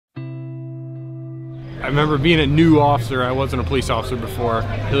I remember being a new officer. I wasn't a police officer before.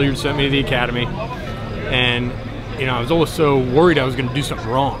 Hilliard sent me to the academy, and you know, I was always so worried I was going to do something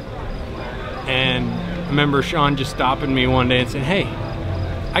wrong. And I remember Sean just stopping me one day and saying, "Hey,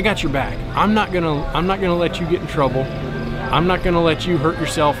 I got your back. I'm not gonna let you get in trouble. I'm not gonna let you hurt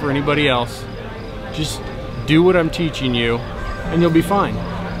yourself or anybody else. Just do what I'm teaching you, and you'll be fine."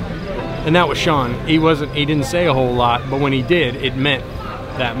 And that was Sean. He didn't say a whole lot, but when he did, it meant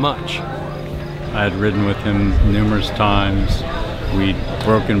that much. I had ridden with him numerous times. We'd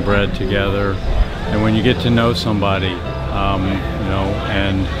broken bread together. And when you get to know somebody, you know,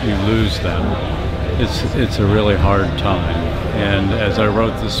 and you lose them, it's a really hard time. And as I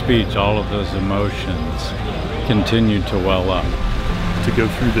wrote the speech, all of those emotions continued to well up. To go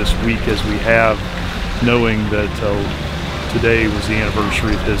through this week as we have, knowing that today was the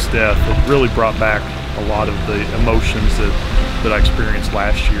anniversary of his death, it really brought back a lot of the emotions that I experienced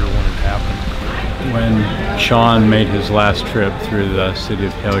last year when it happened. When Sean made his last trip through the city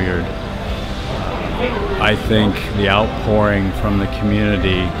of Hilliard, I think the outpouring from the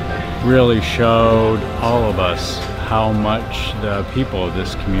community really showed all of us how much the people of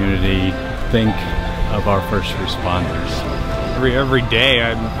this community think of our first responders. Every day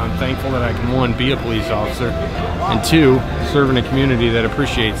I'm thankful that I can, one, be a police officer, and two, serve in a community that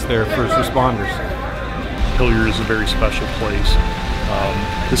appreciates their first responders. Hilliard is a very special place.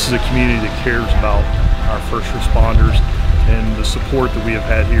 This is a community that cares about our first responders, and the support that we have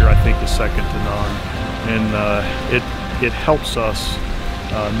had here, I think, is second to none. And it helps us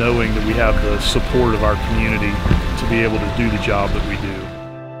knowing that we have the support of our community to be able to do the job that we do.